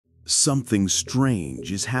Something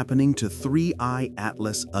strange is happening to 3I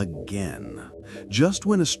Atlas again. Just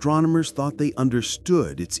when astronomers thought they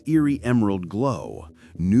understood its eerie emerald glow,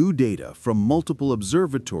 new data from multiple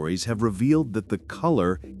observatories have revealed that the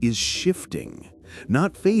color is shifting.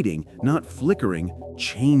 Not fading, not flickering,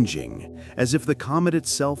 changing, as if the comet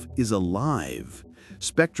itself is alive.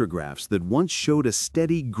 Spectrographs that once showed a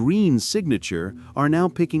steady green signature are now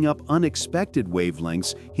picking up unexpected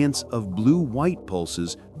wavelengths, hints of blue-white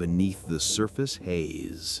pulses beneath the surface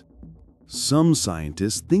haze. Some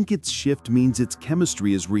scientists think its shift means its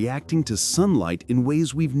chemistry is reacting to sunlight in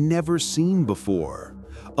ways we've never seen before.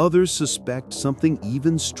 Others suspect something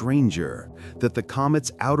even stranger, that the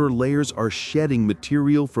comet's outer layers are shedding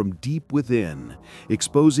material from deep within,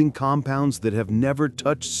 exposing compounds that have never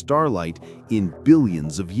touched starlight in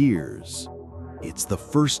billions of years. It's the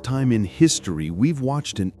first time in history we've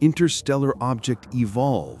watched an interstellar object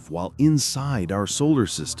evolve while inside our solar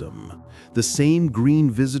system. The same green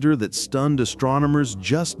visitor that stunned astronomers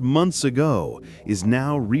just months ago is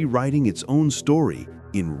now rewriting its own story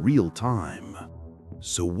in real time.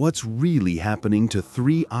 So what's really happening to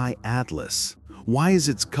 3I Atlas? Why is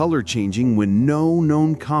its color changing when no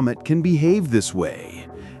known comet can behave this way?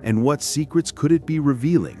 And what secrets could it be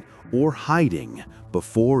revealing or hiding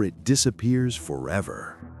before it disappears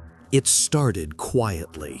forever? It started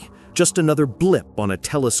quietly, just another blip on a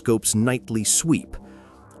telescope's nightly sweep.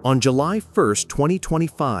 On July 1,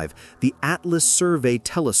 2025, the Atlas Survey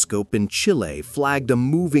telescope in Chile flagged a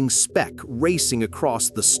moving speck racing across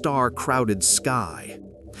the star-crowded sky.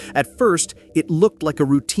 At first, it looked like a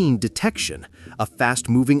routine detection, a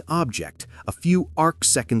fast-moving object, a few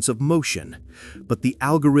arc-seconds of motion. But the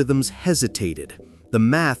algorithms hesitated. The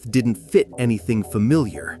math didn't fit anything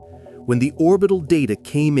familiar. When the orbital data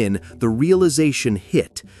came in, the realization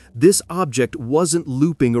hit. This object wasn't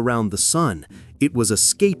looping around the sun, it was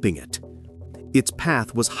escaping it. Its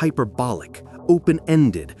path was hyperbolic,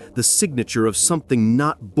 open-ended, the signature of something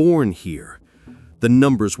not born here. The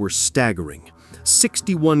numbers were staggering.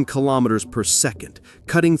 61 kilometers per second,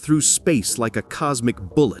 cutting through space like a cosmic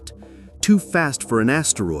bullet. Too fast for an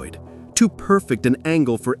asteroid, too perfect an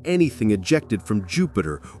angle for anything ejected from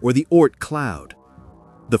Jupiter or the Oort cloud.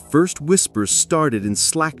 The first whispers started in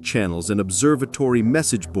Slack channels and observatory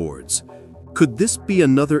message boards. Could this be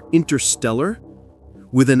another interstellar?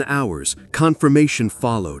 Within hours, confirmation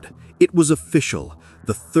followed. It was official,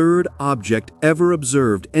 the third object ever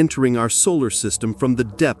observed entering our solar system from the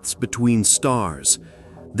depths between stars.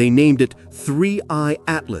 They named it 3I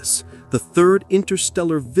Atlas, the third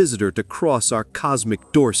interstellar visitor to cross our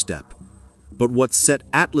cosmic doorstep. But what set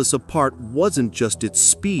Atlas apart wasn't just its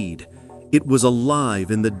speed. It was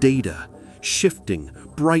alive in the data, shifting,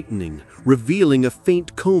 brightening, revealing a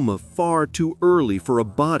faint coma far too early for a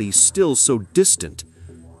body still so distant.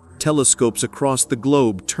 Telescopes across the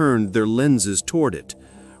globe turned their lenses toward it.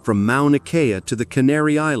 From Mauna Kea to the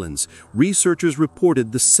Canary Islands, researchers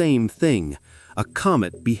reported the same thing, a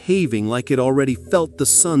comet behaving like it already felt the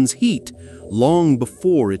sun's heat, long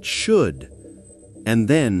before it should. And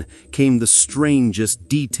then came the strangest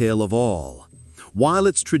detail of all. While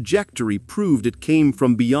its trajectory proved it came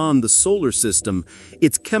from beyond the solar system,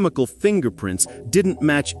 its chemical fingerprints didn't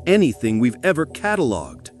match anything we've ever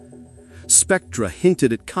cataloged. Spectra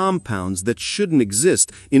hinted at compounds that shouldn't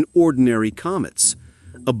exist in ordinary comets.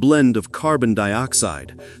 A blend of carbon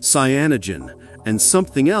dioxide, cyanogen, and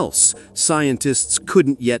something else scientists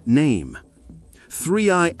couldn't yet name.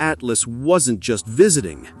 3I Atlas wasn't just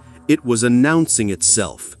visiting, it was announcing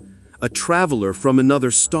itself. A traveler from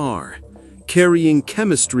another star, carrying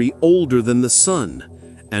chemistry older than the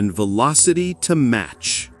sun, and velocity to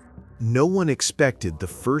match. No one expected the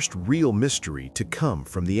first real mystery to come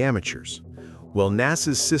from the amateurs. While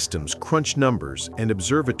NASA's systems crunched numbers and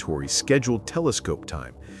observatories scheduled telescope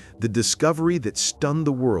time, the discovery that stunned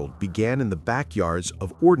the world began in the backyards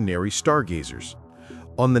of ordinary stargazers.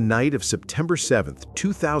 On the night of September 7,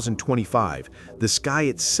 2025, the sky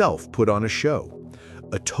itself put on a show.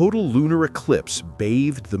 A total lunar eclipse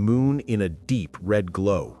bathed the moon in a deep red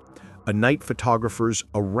glow, a night photographers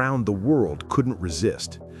around the world couldn't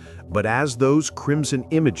resist. But as those crimson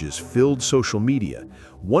images filled social media,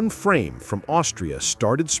 one frame from Austria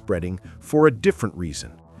started spreading for a different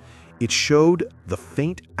reason. It showed the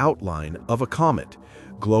faint outline of a comet,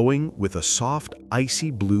 glowing with a soft,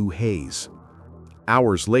 icy blue haze.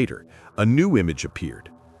 Hours later, a new image appeared,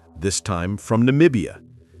 this time from Namibia.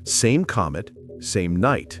 Same comet, same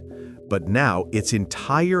night, but now its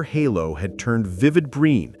entire halo had turned vivid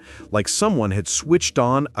green, like someone had switched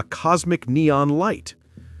on a cosmic neon light.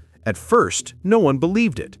 At first, no one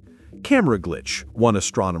believed it. Camera glitch, one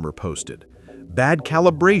astronomer posted. Bad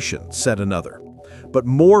calibration, said another. But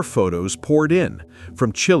more photos poured in,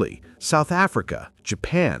 from Chile, South Africa,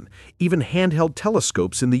 Japan, even handheld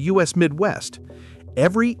telescopes in the US Midwest.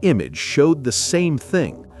 Every image showed the same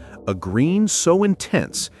thing, a green so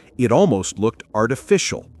intense it almost looked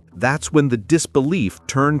artificial. That's when the disbelief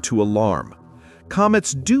turned to alarm.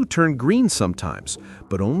 Comets do turn green sometimes,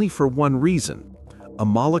 but only for one reason: a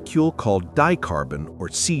molecule called dicarbon, or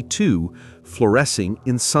C2, fluorescing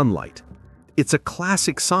in sunlight. It's a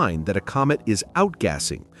classic sign that a comet is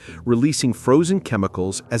outgassing, releasing frozen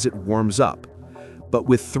chemicals as it warms up. But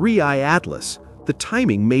with 3I Atlas, the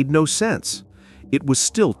timing made no sense. It was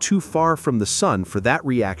still too far from the sun for that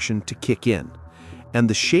reaction to kick in. And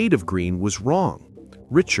the shade of green was wrong.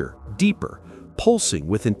 Richer, deeper, pulsing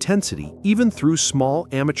with intensity even through small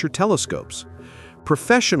amateur telescopes.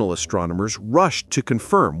 Professional astronomers rushed to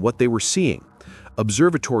confirm what they were seeing.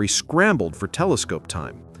 Observatories scrambled for telescope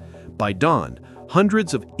time. By dawn,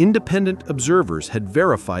 hundreds of independent observers had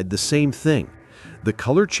verified the same thing. The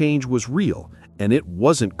color change was real, and it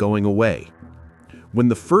wasn't going away. When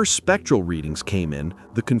the first spectral readings came in,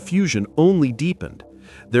 the confusion only deepened.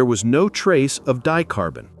 There was no trace of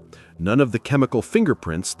dicarbon, none of the chemical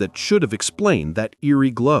fingerprints that should have explained that eerie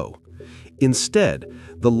glow. Instead,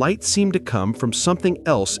 the light seemed to come from something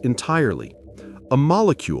else entirely, a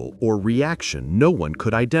molecule or reaction no one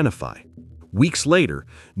could identify. Weeks later,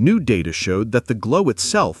 new data showed that the glow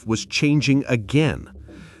itself was changing again.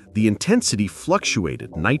 The intensity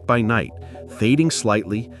fluctuated night by night, fading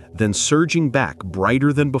slightly, then surging back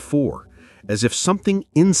brighter than before, as if something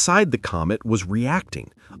inside the comet was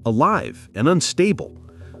reacting, alive and unstable.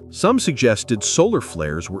 Some suggested solar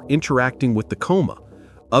flares were interacting with the coma.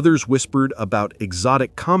 Others whispered about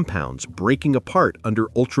exotic compounds breaking apart under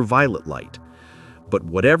ultraviolet light. But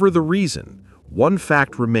whatever the reason, one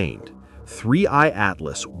fact remained: 3I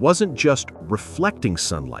Atlas wasn't just reflecting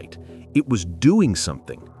sunlight, it was doing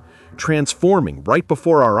something, transforming right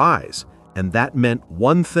before our eyes, and that meant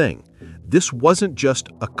one thing: this wasn't just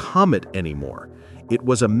a comet anymore. It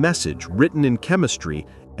was a message written in chemistry,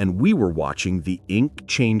 and we were watching the ink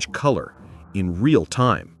change color in real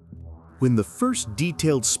time. When the first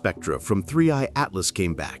detailed spectra from 3I Atlas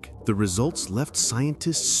came back, the results left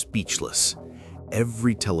scientists speechless.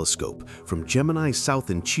 Every telescope, from Gemini South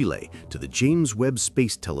in Chile to the James Webb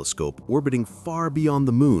Space Telescope orbiting far beyond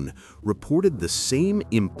the moon, reported the same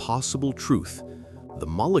impossible truth. The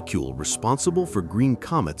molecule responsible for green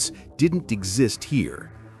comets didn't exist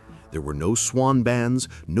here. There were no swan bands,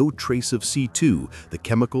 no trace of C2, the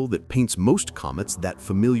chemical that paints most comets that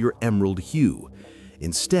familiar emerald hue.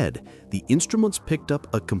 Instead, the instruments picked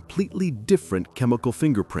up a completely different chemical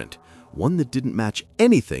fingerprint, one that didn't match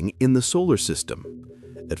anything in the solar system.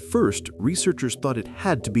 At first, researchers thought it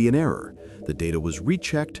had to be an error. The data was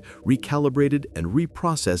rechecked, recalibrated, and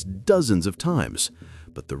reprocessed dozens of times.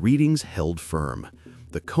 But the readings held firm.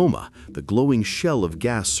 The coma, the glowing shell of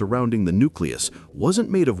gas surrounding the nucleus, wasn't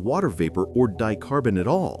made of water vapor or dicarbon at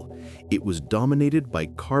all. It was dominated by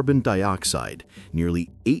carbon dioxide, nearly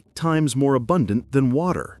 8 times more abundant than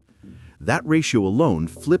water. That ratio alone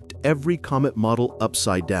flipped every comet model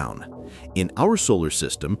upside down. In our solar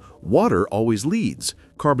system, water always leads.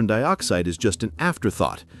 Carbon dioxide is just an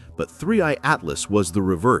afterthought. But 3I Atlas was the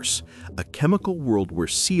reverse, a chemical world where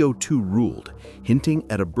CO2 ruled, hinting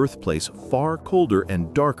at a birthplace far colder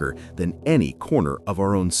and darker than any corner of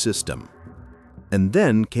our own system. And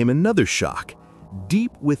then came another shock.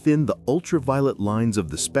 Deep within the ultraviolet lines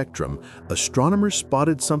of the spectrum, astronomers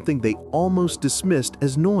spotted something they almost dismissed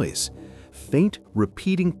as noise: faint,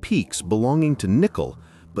 repeating peaks belonging to nickel,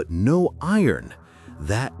 but no iron.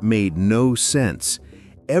 That made no sense.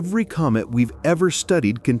 Every comet we've ever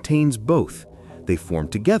studied contains both. They form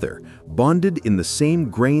together, bonded in the same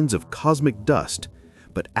grains of cosmic dust.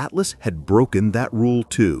 But Atlas had broken that rule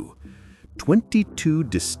too. 22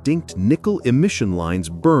 distinct nickel emission lines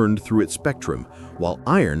burned through its spectrum, while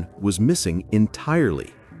iron was missing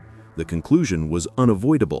entirely. The conclusion was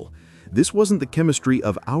unavoidable. This wasn't the chemistry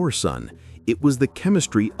of our sun. It was the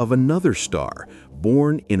chemistry of another star,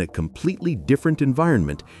 born in a completely different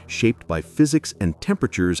environment, shaped by physics and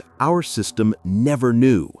temperatures our system never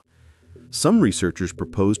knew. Some researchers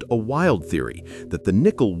proposed a wild theory that the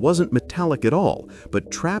nickel wasn't metallic at all, but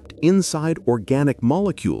trapped inside organic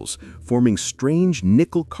molecules, forming strange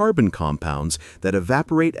nickel-carbon compounds that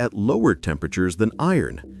evaporate at lower temperatures than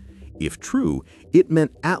iron. If true, it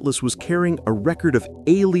meant Atlas was carrying a record of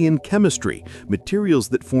alien chemistry, materials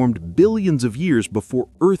that formed billions of years before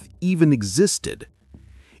Earth even existed.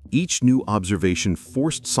 Each new observation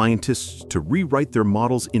forced scientists to rewrite their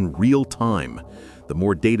models in real time. The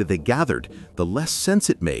more data they gathered, the less sense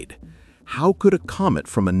it made. How could a comet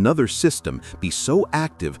from another system be so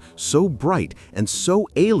active, so bright, and so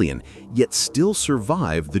alien, yet still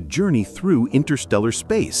survive the journey through interstellar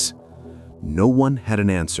space? No one had an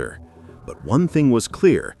answer. But one thing was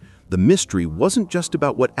clear: the mystery wasn't just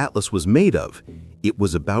about what Atlas was made of, it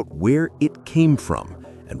was about where it came from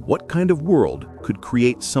and what kind of world could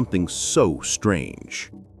create something so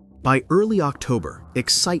strange. By early October,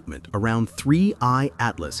 excitement around 3I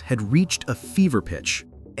Atlas had reached a fever pitch.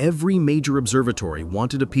 Every major observatory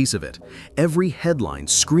wanted a piece of it. Every headline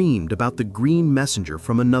screamed about the green messenger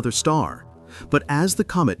from another star. But as the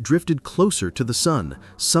comet drifted closer to the sun,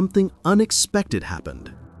 something unexpected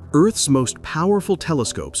happened. Earth's most powerful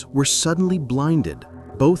telescopes were suddenly blinded.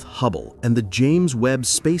 Both Hubble and the James Webb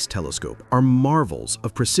Space Telescope are marvels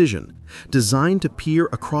of precision, designed to peer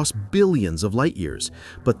across billions of light years,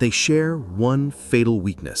 but they share one fatal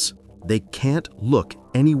weakness. They can't look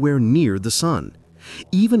anywhere near the sun.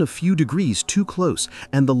 Even a few degrees too close,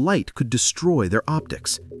 and the light could destroy their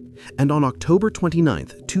optics. And on October 29,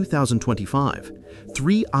 2025,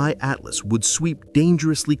 3I Atlas would sweep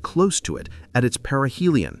dangerously close to it at its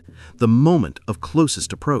perihelion, the moment of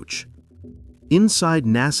closest approach. Inside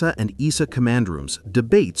NASA and ESA command rooms,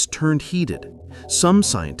 debates turned heated. Some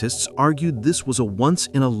scientists argued this was a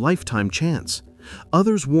once-in-a-lifetime chance.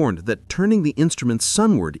 Others warned that turning the instruments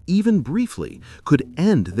sunward, even briefly, could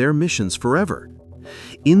end their missions forever.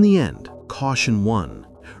 In the end, caution won.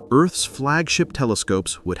 Earth's flagship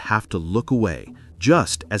telescopes would have to look away,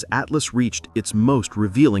 just as Atlas reached its most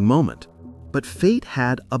revealing moment. But fate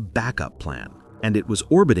had a backup plan, and it was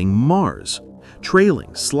orbiting Mars.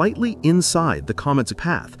 Trailing slightly inside the comet's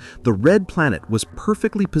path, the red planet was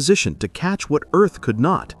perfectly positioned to catch what Earth could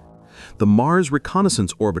not. The Mars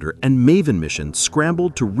Reconnaissance Orbiter and MAVEN mission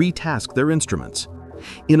scrambled to retask their instruments.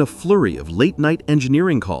 In a flurry of late-night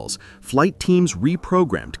engineering calls, flight teams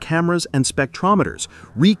reprogrammed cameras and spectrometers,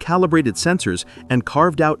 recalibrated sensors, and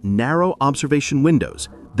carved out narrow observation windows.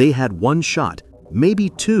 They had one shot, maybe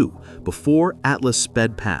two, before Atlas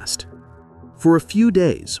sped past. For a few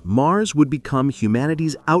days, Mars would become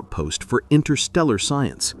humanity's outpost for interstellar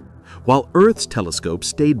science. While Earth's telescopes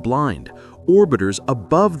stayed blind, orbiters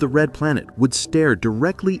above the red planet would stare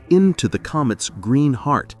directly into the comet's green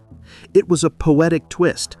heart. It was a poetic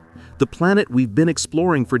twist. The planet we've been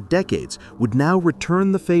exploring for decades would now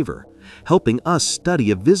return the favor, helping us study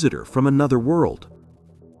a visitor from another world.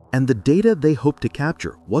 And the data they hoped to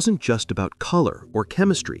capture wasn't just about color or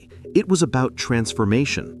chemistry, it was about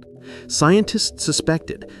transformation. Scientists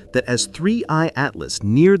suspected that as 3I Atlas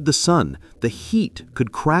neared the sun, the heat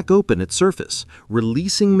could crack open its surface,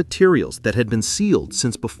 releasing materials that had been sealed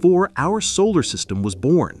since before our solar system was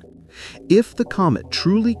born. If the comet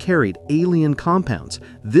truly carried alien compounds,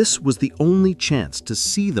 this was the only chance to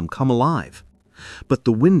see them come alive. But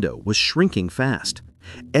the window was shrinking fast.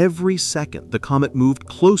 Every second the comet moved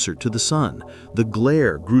closer to the sun, the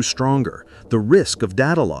glare grew stronger, the risk of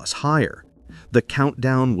data loss higher. The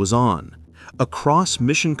countdown was on. Across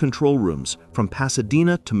mission control rooms, from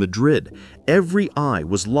Pasadena to Madrid, every eye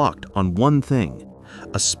was locked on one thing: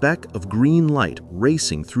 a speck of green light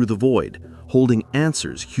racing through the void, holding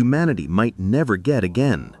answers humanity might never get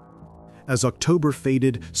again. As October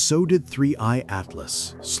faded, so did 3I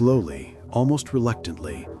Atlas, slowly, almost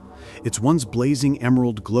reluctantly. Its once blazing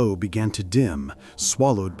emerald glow began to dim,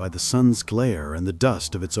 swallowed by the sun's glare and the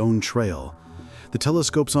dust of its own trail. The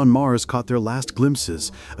telescopes on Mars caught their last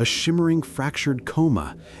glimpses, a shimmering fractured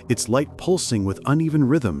coma, its light pulsing with uneven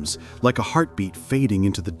rhythms, like a heartbeat fading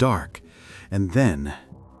into the dark. And then,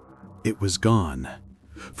 it was gone.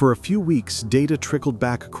 For a few weeks, data trickled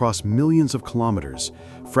back across millions of kilometers.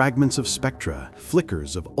 Fragments of spectra,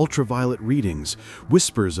 flickers of ultraviolet readings,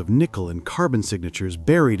 whispers of nickel and carbon signatures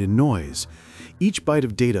buried in noise. Each byte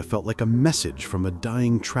of data felt like a message from a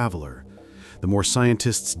dying traveler. The more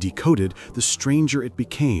scientists decoded, the stranger it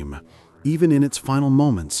became. Even in its final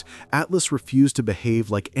moments, Atlas refused to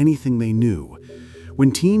behave like anything they knew.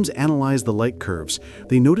 When teams analyzed the light curves,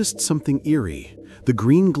 they noticed something eerie. The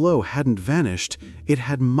green glow hadn't vanished, it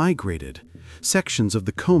had migrated. Sections of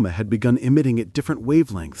the coma had begun emitting at different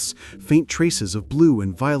wavelengths, faint traces of blue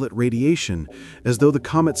and violet radiation, as though the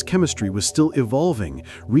comet's chemistry was still evolving,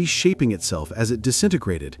 reshaping itself as it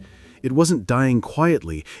disintegrated. It wasn't dying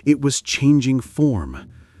quietly, it was changing form.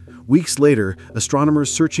 Weeks later,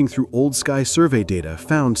 astronomers searching through old sky survey data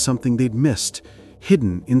found something they'd missed.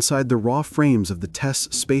 Hidden inside the raw frames of the TESS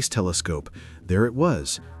Space Telescope, there it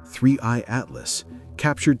was, 3I Atlas,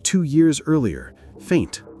 captured 2 years earlier,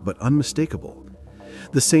 faint but unmistakable.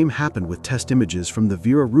 The same happened with test images from the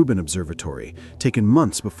Vera Rubin Observatory, taken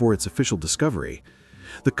months before its official discovery.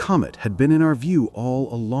 The comet had been in our view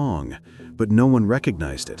all along, but no one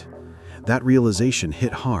recognized it. That realization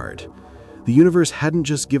hit hard. The universe hadn't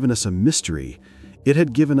just given us a mystery, it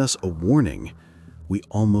had given us a warning. We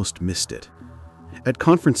almost missed it. At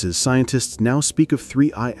conferences, scientists now speak of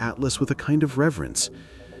 3I Atlas with a kind of reverence.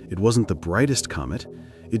 It wasn't the brightest comet.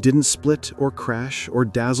 It didn't split or crash or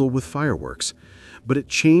dazzle with fireworks, but it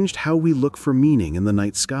changed how we look for meaning in the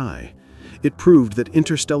night sky. It proved that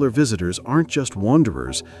interstellar visitors aren't just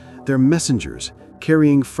wanderers, they're messengers,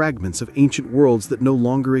 carrying fragments of ancient worlds that no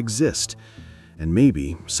longer exist. And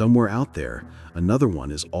maybe, somewhere out there, another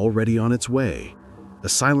one is already on its way. A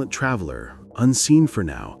silent traveler, unseen for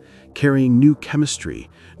now, carrying new chemistry,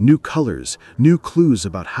 new colors, new clues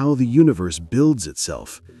about how the universe builds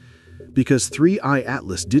itself. Because 3I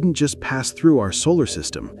Atlas didn't just pass through our solar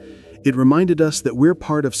system, it reminded us that we're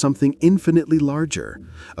part of something infinitely larger,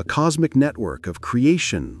 a cosmic network of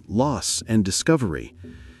creation, loss, and discovery.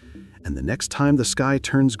 And the next time the sky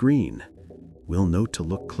turns green, we'll know to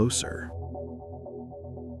look closer.